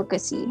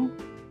advocacy.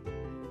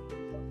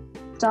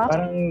 So,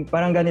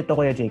 Parang ganito,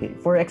 Kuya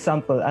JK. For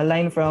example, a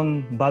line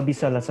from Bobby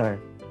Salazar.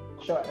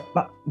 Sure.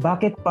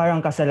 Bakit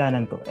parang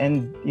kasalanan ko?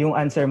 And yung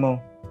answer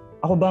mo,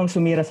 ako ba ang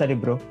sumira sa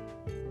libro?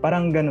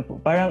 Parang ganun po.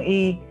 Parang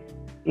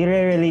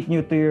i-relate nyo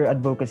to your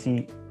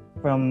advocacy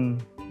from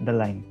the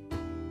line.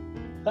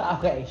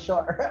 Okay,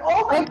 sure.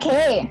 Oh my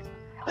okay.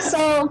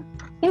 So,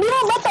 hindi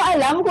mo ba to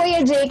alam,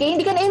 Kuya JK?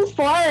 Hindi ka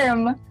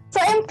na-inform. So,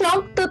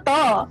 impromptu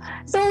to.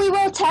 So, we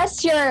will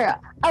test your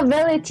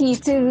ability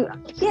to,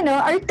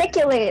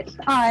 articulate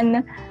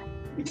on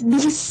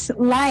these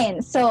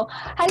lines. So,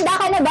 handa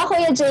ka na ba,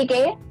 Kuya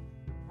JK?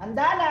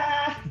 Handa na!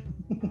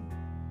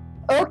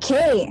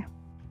 Okay.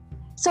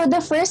 So,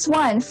 the first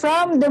one,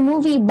 from the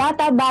movie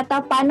Bata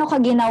Bata, Paano Ka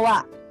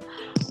Ginawa?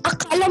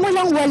 Akala mo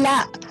lang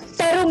wala,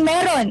 pero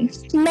meron.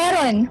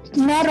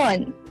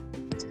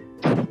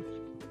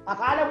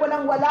 Akala mo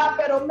lang wala,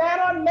 pero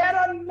meron!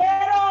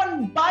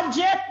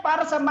 Budget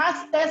para sa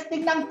mass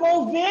testing ng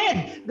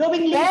COVID!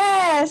 Gawing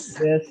Yes!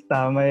 Yes,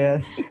 tama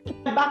yan.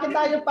 Bakit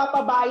tayo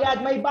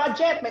papabayad? May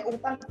budget, may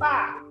utang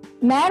pa!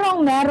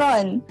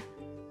 Meron.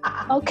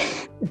 Okay.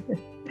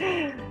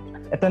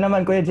 Ito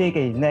naman, Kuya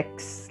JK,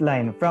 next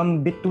line.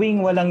 From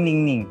Between Walang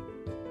Ningning.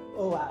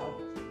 Oh, wow.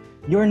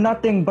 You're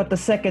nothing but a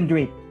second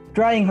rate.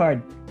 Trying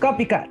hard.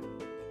 Copycat.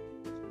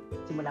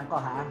 Simulan ko,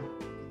 ha?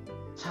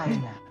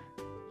 China,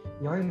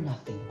 you're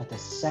nothing but a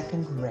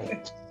second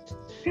rate.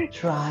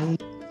 Try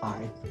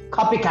hard.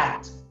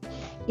 Copycat.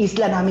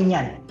 Isla namin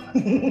yan.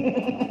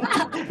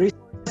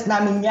 Resources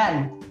namin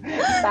yan.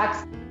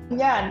 Tax namin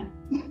yan.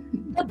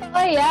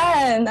 Totoo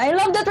yan. I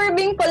love that we're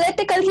being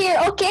political here.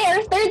 Okay,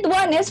 our third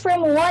one is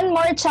from One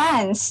More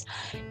Chance.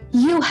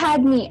 You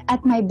had me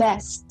at my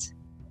best.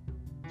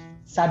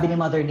 Sabi ni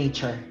Mother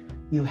Nature,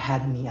 you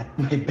had me at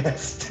my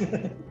best.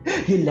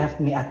 You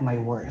left me at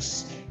my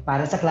worst.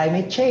 Para sa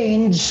climate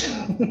change.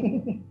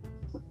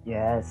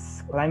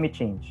 Yes, climate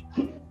change.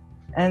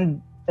 And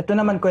ito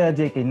naman, Kuya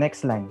JK,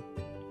 next line.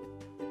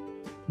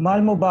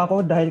 Mahal mo ba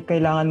ako dahil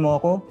kailangan mo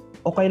ako?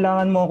 O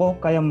kailangan mo ako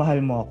kaya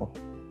mahal mo ako?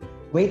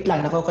 Wait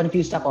lang,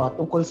 nako-confused ako.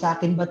 Tungkol sa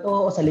akin ba to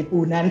o sa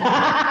lipunan?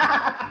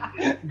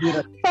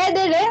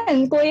 Pwede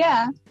rin,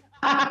 Kuya.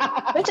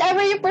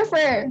 Whichever you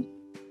prefer.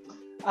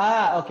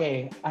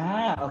 Okay.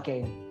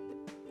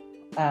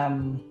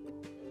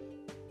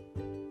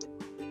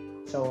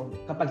 So,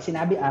 kapag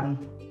sinabi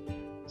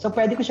so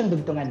pwede ko siyang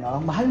dugtungan, no?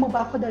 Mahal mo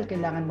ba ako dahil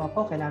kailangan mo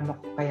ako? Kailangan mo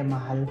ako kaya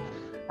mahal?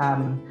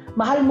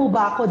 Mahal mo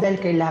ba ako dahil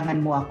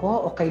kailangan mo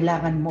ako? O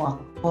kailangan mo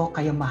ako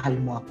kaya mahal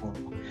mo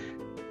ako?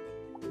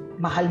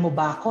 Mahal mo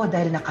ba ako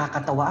dahil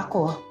nakakatawa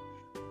ako?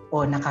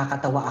 O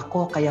nakakatawa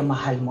ako kaya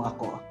mahal mo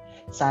ako?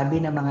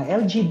 Sabi ng mga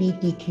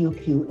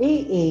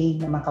LGBTQQAA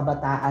na mga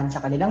kabataan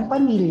sa kanilang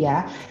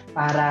pamilya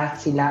para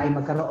sila ay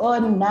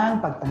magkaroon ng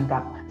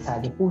pagtanggap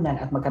sa lipunan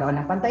at magkaroon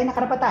ng pantay na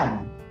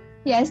karapatan.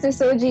 Yes, to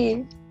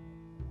Soji.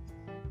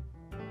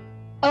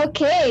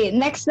 Okay,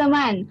 next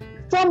naman.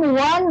 From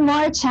One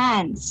More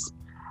Chance.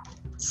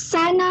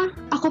 Sana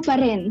ako pa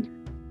rin.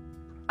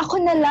 Ako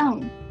na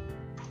lang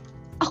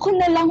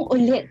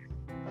ulit.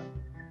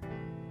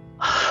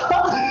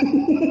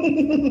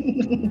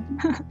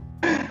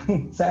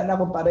 Sana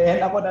ako pa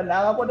rin. Ako na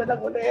lang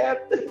ulit.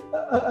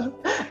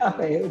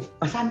 Okay.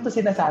 Saan to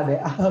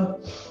sinasabi?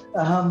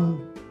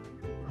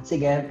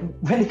 Sige.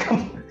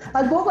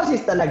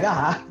 Advocacies talaga,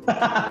 ha?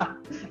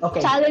 Okay.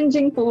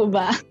 Challenging po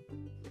ba?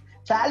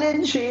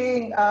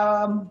 Challenging.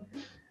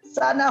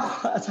 Sana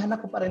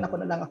ko pa rin. Ako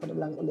na lang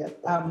ulit.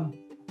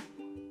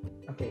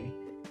 Okay.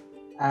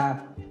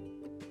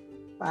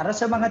 Para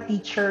sa mga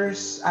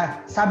teachers,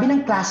 sabi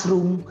ng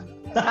classroom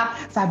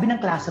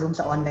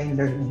sa online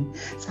learning,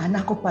 sana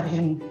ako pa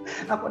rin,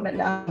 ako na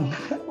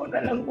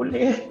lang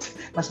ulit.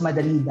 Mas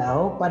madali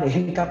daw pa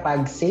rin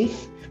kapag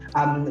safe,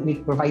 we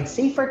provide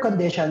safer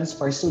conditions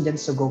for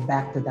students to go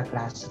back to the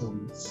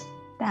classrooms.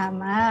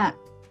 Tama.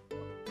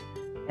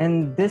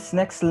 And this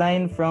next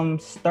line from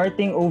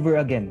Starting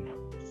Over Again.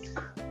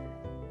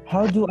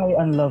 How do I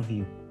unlove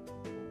you?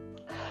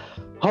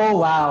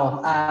 Oh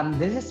wow!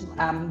 This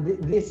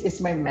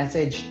is my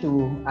message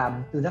to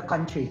the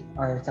country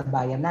or sa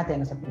bayan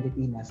natin sa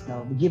Pilipinas.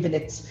 No, given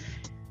its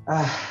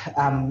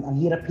ang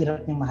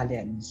hirap-hirap niyang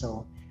mahalin.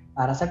 So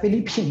para sa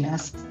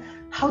Pilipinas,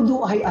 how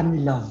do I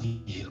unlove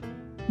you?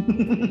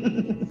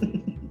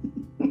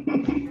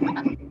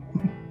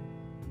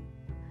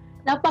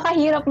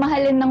 Napakahirap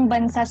mahalin ng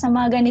bansa sa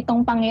mga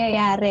ganitong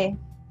pangyayari.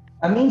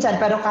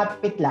 Minsan, pero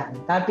kapit lang.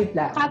 Kapit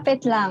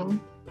lang.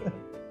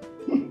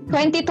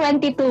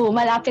 2022,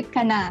 malapit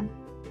ka na.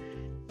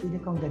 Hindi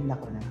kong ganda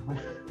ko na.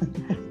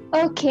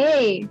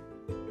 Okay.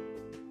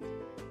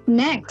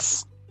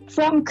 Next,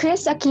 from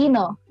Chris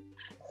Aquino.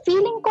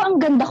 Feeling ko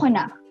ang ganda ko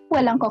na.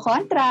 Walang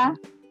kokontra.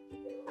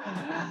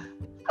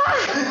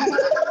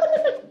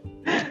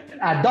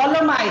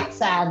 Dolomite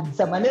sand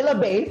sa Manila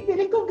Bay.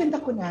 Feeling ko ang ganda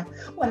ko na.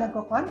 Walang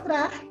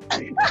kokontra.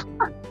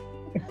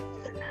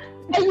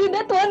 I knew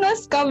that one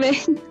was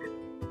coming.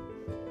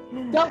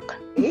 Joke.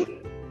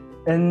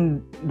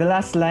 And the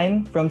last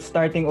line from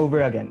Starting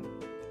Over Again.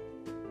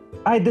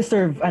 I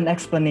deserve an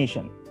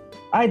explanation.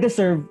 I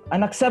deserve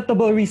an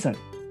acceptable reason.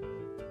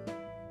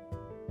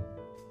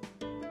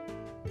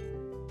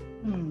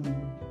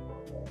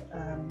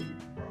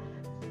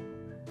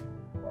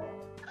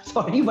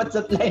 Sorry, what's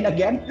that line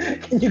again?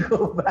 Can you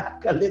go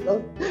back a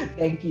little?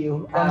 Thank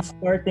you. From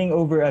Starting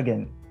Over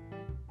Again.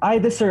 I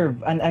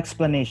deserve an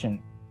explanation.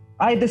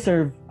 I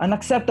deserve an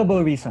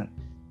acceptable reason.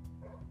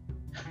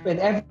 With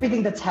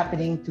everything that's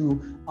happening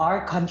to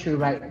our country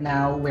right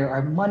now, where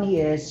our money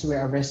is,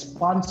 where our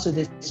response to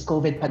this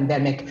COVID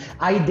pandemic,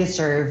 I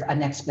deserve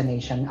an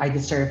explanation. I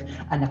deserve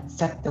an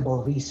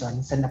acceptable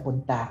reason sa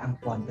napunta ang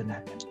pondo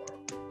natin.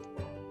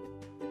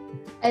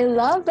 I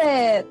love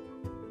it.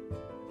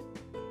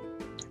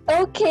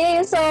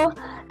 Okay, so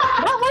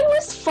that one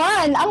was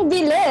fun. Ang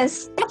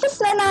bilis. Tapos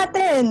na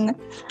natin.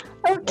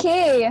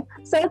 Okay,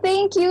 so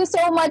thank you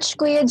so much,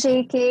 Kuya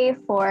JK,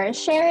 for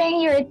sharing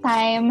your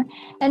time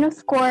and, of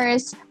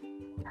course,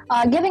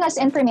 giving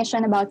us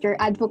information about your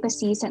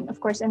advocacies and,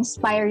 of course,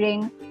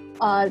 inspiring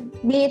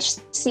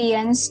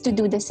BHCians to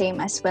do the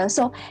same as well.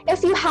 So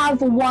if you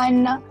have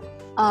one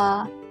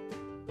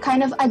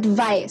kind of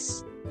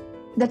advice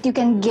that you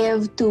can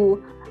give to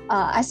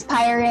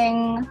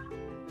aspiring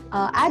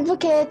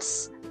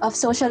advocates of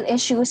social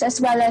issues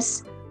as well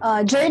as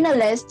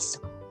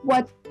journalists,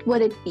 what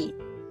would it be?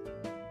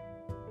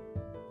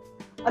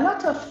 A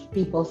lot of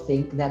people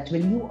think that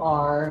when you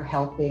are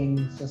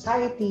helping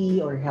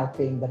society or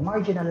helping the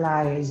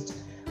marginalized,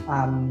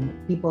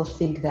 people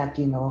think that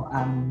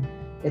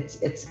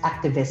it's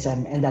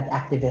activism and that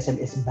activism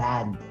is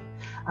bad.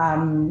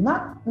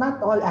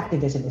 Not all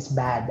activism is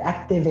bad.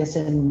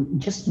 Activism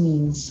just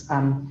means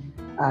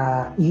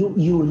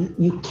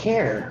you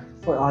care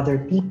for other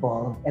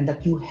people and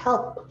that you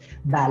help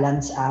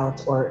balance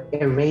out or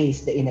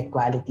erase the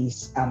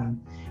inequalities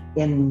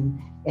in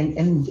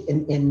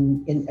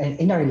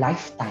our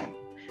lifetime.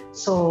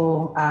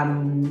 So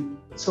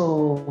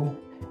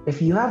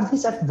if you have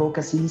these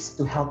advocacies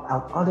to help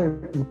out other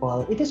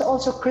people, it is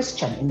also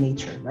Christian in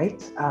nature, right?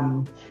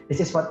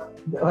 This is what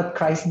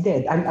Christ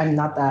did. I'm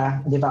not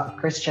a devout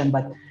Christian,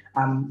 but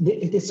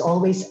it is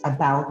always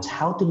about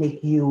how to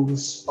make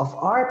use of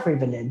our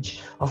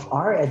privilege, of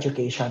our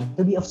education,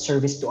 to be of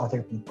service to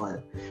other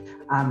people,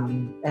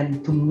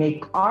 and to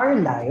make our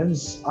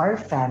lives, our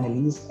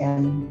families,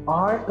 and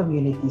our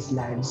communities'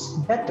 lives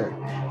better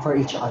for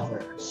each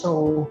other.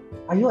 So,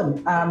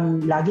 ayun,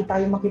 lagi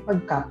tayo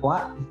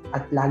makipagkapwa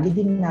at lagi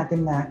din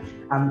natin na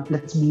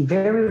let's be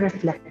very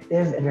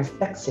reflective and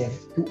reflexive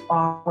to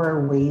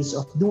our ways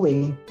of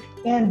doing,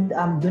 and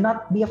do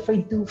not be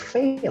afraid to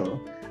fail.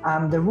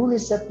 The rule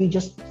is that you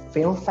just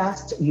fail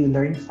fast, you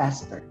learn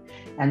faster,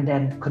 and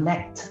then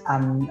connect.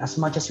 As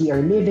much as we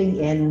are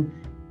living in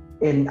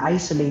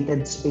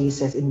isolated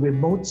spaces, in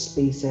remote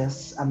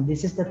spaces,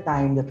 this is the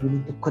time that we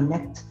need to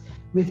connect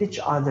with each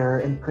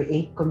other and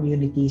create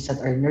communities that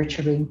are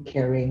nurturing,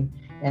 caring,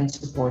 and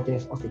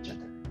supportive of each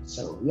other.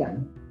 So, yeah.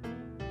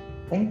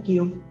 Thank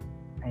you.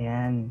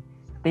 Ayan.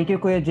 Thank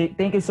you, Kuya J.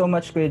 Thank you so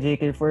much, Kuya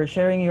JK, for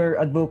sharing your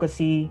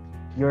advocacy,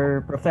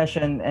 your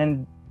profession,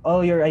 and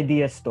all your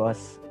ideas to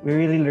us. We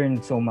really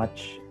learned so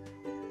much.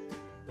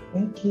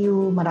 Thank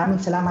you.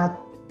 Maraming salamat.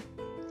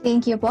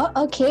 Thank you po.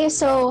 Okay,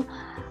 so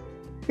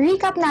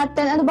recap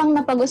natin. Ano bang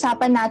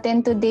napag-usapan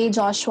natin today,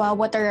 Joshua?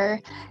 What are our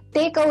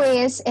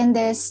takeaways in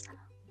this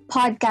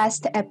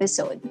podcast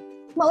episode?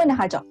 Mauna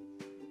ka, Jo.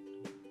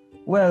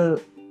 Well,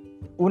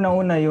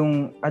 una-una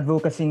yung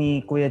advocacy ni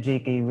Kuya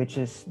JK,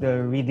 which is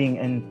the reading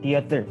and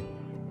theater.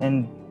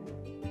 And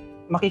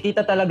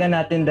makikita talaga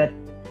natin that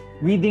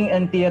reading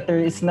and theater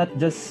is not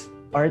just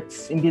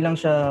arts, hindi lang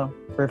siya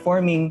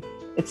performing,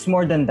 it's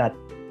more than that.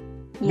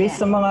 Yeah.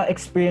 Based sa mga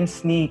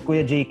experience ni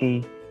Kuya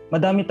JK,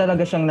 madami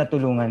talaga siyang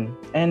natulungan.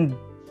 And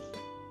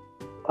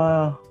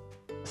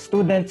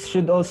students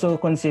should also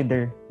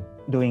consider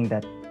doing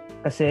that.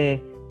 Kasi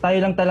tayo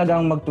lang talaga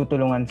ang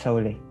magtutulungan sa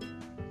huli.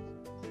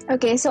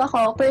 Okay, so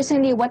ako,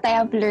 personally, what I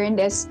have learned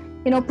is,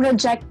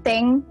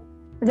 projecting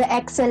the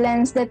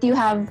excellence that you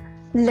have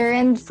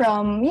learned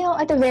from,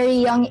 at a very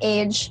young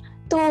age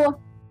to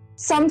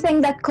something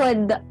that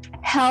could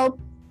help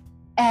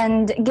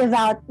and give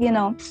out, give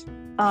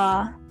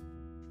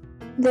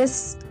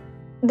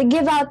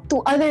out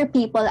to other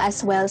people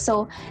as well.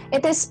 So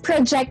it is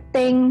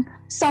projecting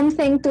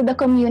something to the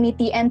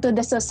community and to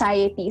the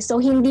society. So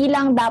hindi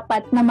lang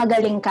dapat na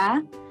magaling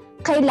ka,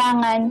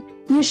 kailangan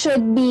you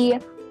should be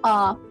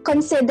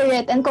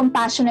considerate and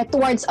compassionate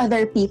towards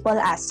other people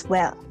as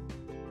well.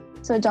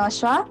 So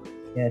Joshua?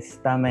 Yes,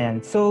 tama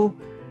yan. So,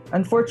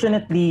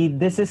 unfortunately,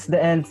 this is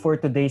the end for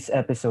today's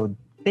episode.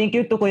 Thank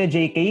you to Kuya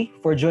JK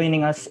for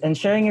joining us and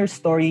sharing your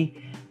story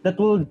that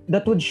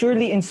would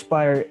surely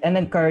inspire and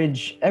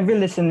encourage every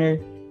listener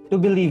to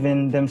believe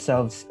in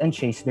themselves and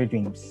chase their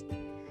dreams.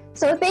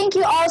 So thank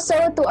you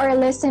also to our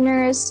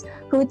listeners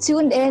who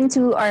tuned in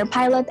to our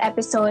pilot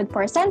episode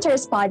for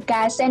Centaurs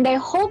podcast, and I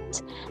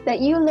hoped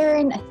that you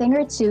learned a thing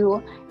or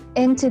two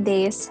in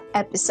today's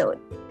episode.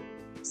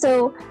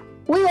 So,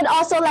 we would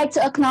also like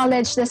to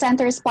acknowledge the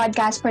Centaurs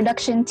podcast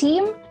production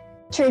team,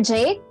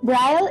 Jake,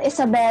 Brian,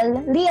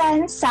 Isabel,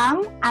 Lian,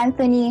 Sam,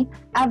 Anthony,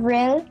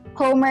 Avril,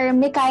 Homer,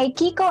 Mikay,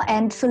 Kiko,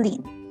 and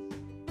Feline.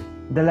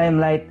 The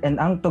Limelight and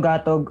Ang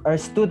Tugatog are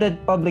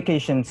student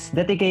publications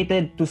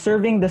dedicated to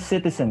serving the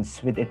citizens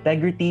with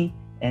integrity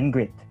and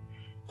grit.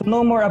 To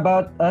know more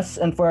about us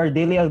and for our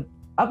daily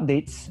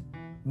updates,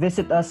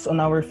 visit us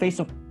on our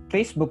Facebook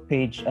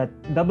page at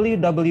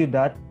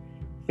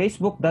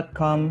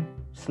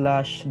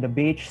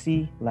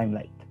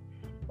www.facebook.com/thebhclimelight.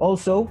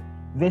 Also,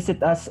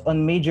 visit us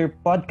on major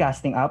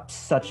podcasting apps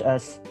such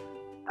as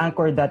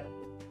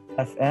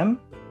Anchor.fm,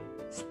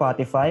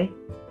 Spotify,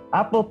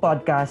 Apple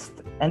Podcast,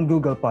 and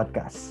Google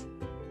Podcasts.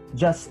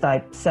 Just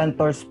type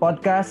Centaurs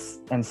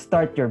Podcast and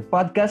start your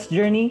podcast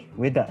journey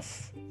with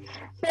us.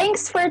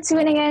 Thanks for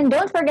tuning in.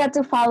 Don't forget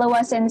to follow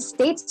us and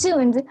stay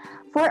tuned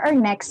for our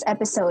next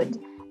episode.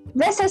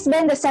 This has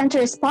been the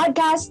Centaurs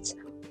Podcast,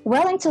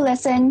 willing to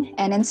listen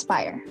and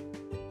inspire.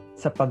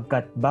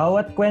 Sapagkat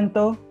bawat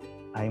kwento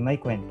ay may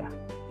kwenta.